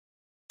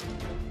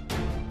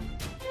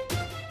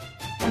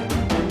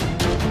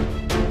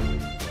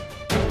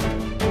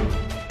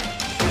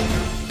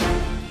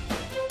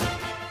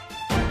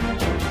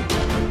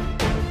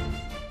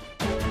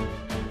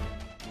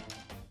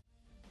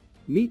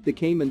Meet the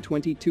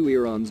Kaman-22,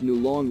 Iran's new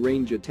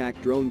long-range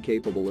attack drone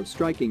capable of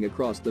striking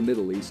across the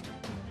Middle East.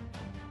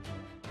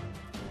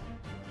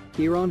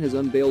 Iran has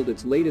unveiled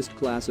its latest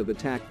class of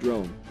attack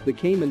drone, the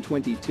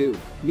Kaman-22,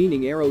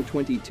 meaning Arrow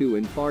 22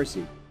 in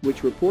Farsi,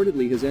 which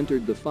reportedly has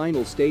entered the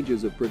final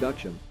stages of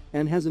production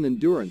and has an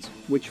endurance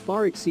which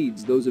far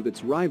exceeds those of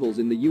its rivals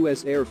in the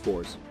U.S. Air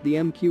Force, the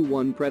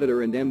MQ-1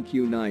 Predator and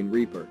MQ-9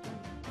 Reaper.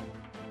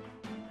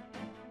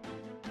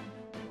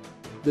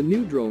 The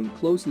new drone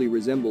closely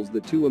resembles the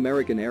two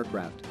American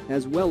aircraft,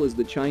 as well as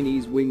the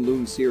Chinese Wing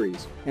Loong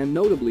series, and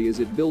notably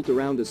is it built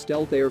around a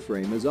stealth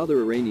airframe as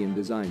other Iranian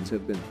designs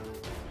have been.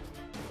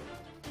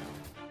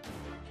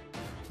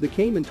 The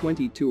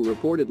Kaman-22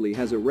 reportedly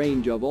has a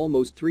range of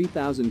almost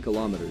 3,000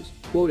 kilometers,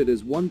 quoted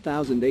as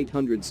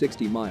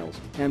 1,860 miles,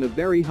 and a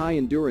very high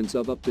endurance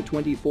of up to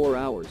 24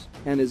 hours,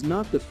 and is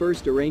not the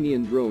first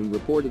Iranian drone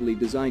reportedly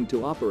designed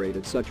to operate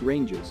at such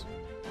ranges.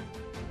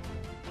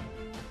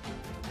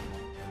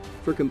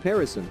 For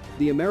comparison,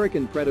 the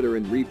American Predator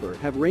and Reaper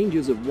have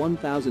ranges of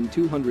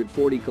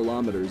 1,240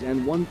 kilometers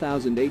and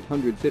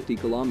 1,850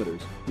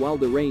 kilometers, while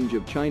the range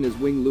of China's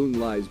Wing Loong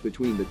lies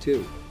between the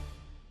two.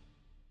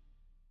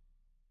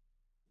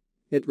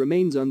 It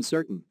remains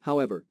uncertain,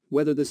 however,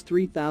 whether this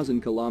 3,000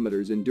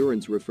 kilometers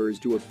endurance refers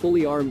to a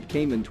fully armed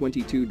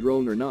Kaman-22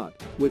 drone or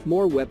not, with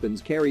more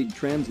weapons carried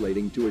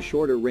translating to a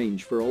shorter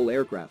range for all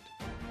aircraft.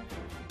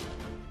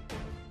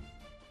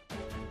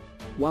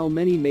 While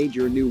many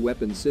major new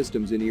weapons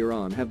systems in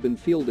Iran have been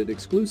fielded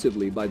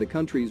exclusively by the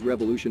country's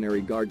Revolutionary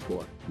Guard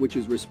Corps, which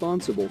is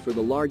responsible for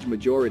the large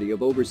majority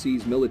of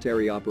overseas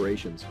military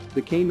operations,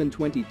 the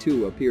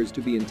Kaman-22 appears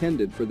to be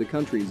intended for the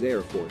country's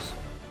Air Force.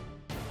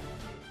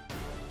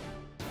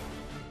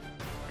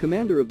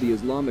 Commander of the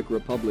Islamic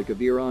Republic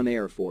of Iran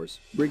Air Force,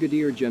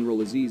 Brigadier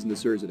General Aziz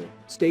Nasirzadeh,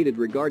 stated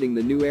regarding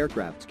the new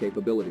aircraft's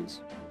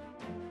capabilities.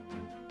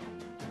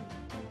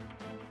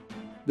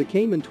 The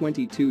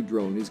Kaman-22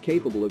 drone is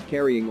capable of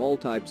carrying all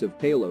types of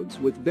payloads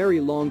with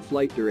very long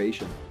flight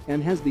duration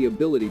and has the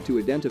ability to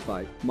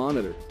identify,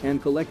 monitor,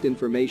 and collect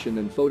information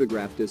and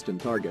photograph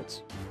distant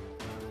targets.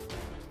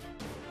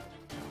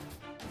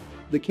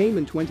 The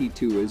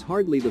Kaman-22 is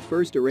hardly the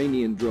first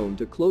Iranian drone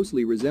to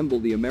closely resemble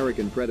the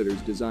American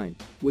Predator's design,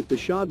 with the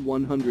Shad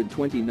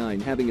 129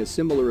 having a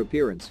similar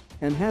appearance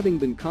and having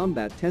been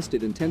combat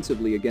tested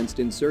intensively against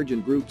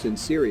insurgent groups in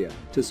Syria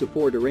to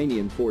support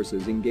Iranian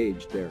forces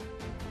engaged there.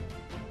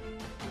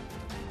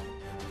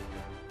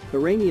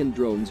 Iranian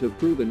drones have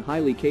proven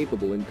highly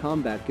capable in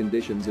combat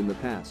conditions in the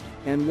past,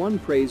 and won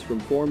praise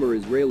from former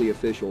Israeli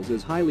officials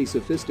as highly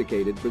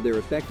sophisticated for their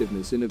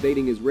effectiveness in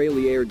evading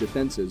Israeli air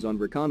defenses on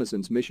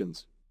reconnaissance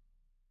missions.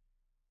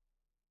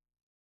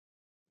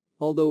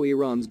 Although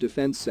Iran's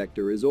defense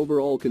sector is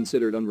overall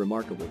considered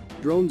unremarkable,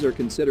 drones are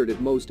considered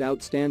at most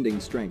outstanding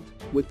strength,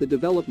 with the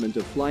development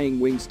of flying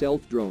wing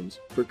stealth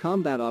drones for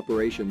combat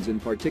operations in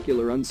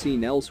particular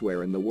unseen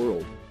elsewhere in the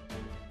world.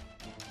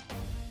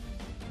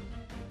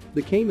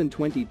 The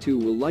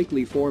Kaman-22 will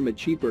likely form a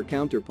cheaper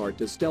counterpart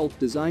to stealth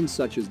designs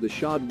such as the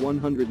Shad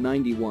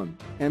 191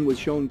 and was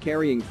shown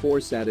carrying 4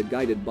 SATA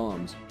guided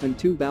bombs and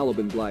 2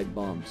 Balaban glide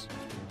bombs.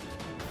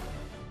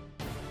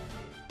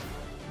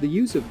 The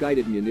use of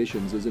guided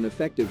munitions is an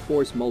effective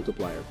force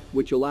multiplier,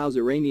 which allows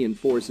Iranian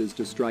forces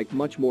to strike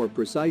much more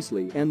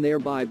precisely and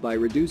thereby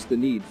reduce the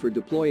need for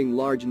deploying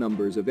large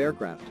numbers of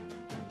aircraft.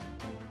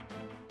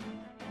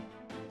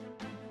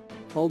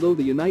 Although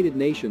the United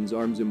Nations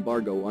arms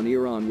embargo on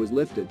Iran was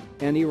lifted,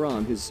 and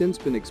Iran has since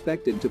been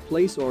expected to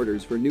place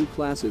orders for new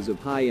classes of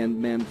high-end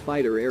manned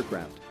fighter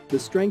aircraft, the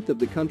strength of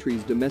the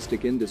country's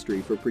domestic industry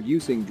for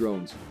producing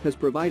drones has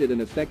provided an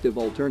effective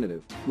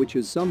alternative, which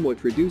has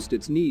somewhat reduced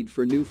its need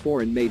for new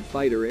foreign-made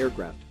fighter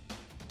aircraft.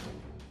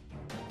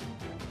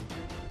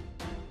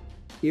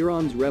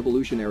 Iran's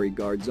Revolutionary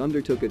Guards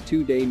undertook a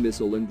 2-day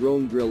missile and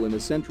drone drill in a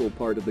central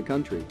part of the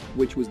country,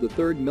 which was the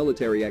third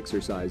military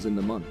exercise in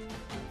the month.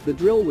 The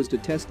drill was to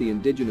test the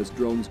indigenous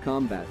drone's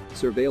combat,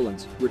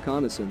 surveillance,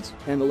 reconnaissance,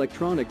 and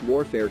electronic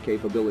warfare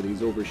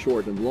capabilities over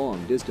short and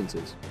long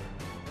distances.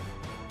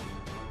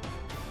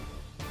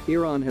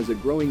 Iran has a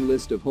growing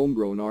list of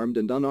homegrown armed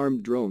and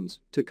unarmed drones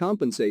to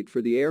compensate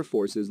for the Air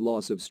Force's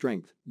loss of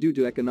strength due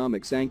to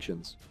economic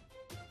sanctions.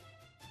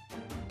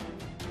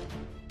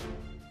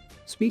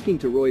 Speaking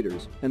to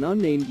Reuters, an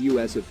unnamed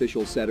U.S.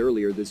 official said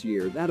earlier this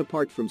year that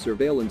apart from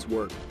surveillance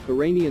work,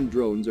 Iranian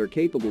drones are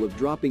capable of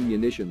dropping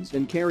munitions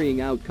and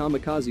carrying out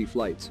kamikaze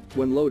flights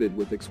when loaded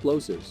with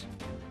explosives.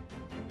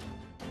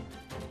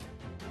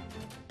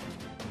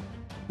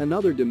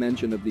 Another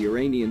dimension of the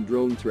Iranian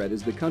drone threat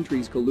is the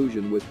country's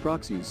collusion with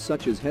proxies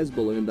such as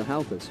Hezbollah and the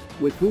Houthis,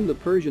 with whom the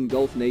Persian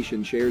Gulf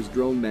nation shares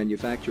drone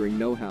manufacturing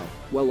know-how,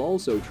 while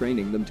also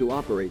training them to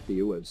operate the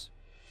UAVs.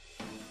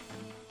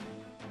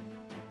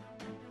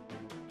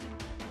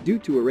 Due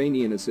to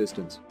Iranian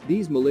assistance,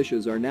 these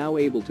militias are now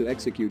able to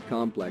execute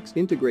complex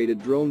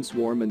integrated drone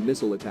swarm and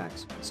missile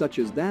attacks, such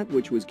as that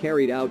which was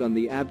carried out on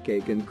the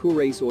Abqaiq and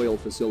Khurais oil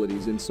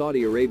facilities in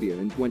Saudi Arabia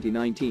in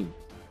 2019.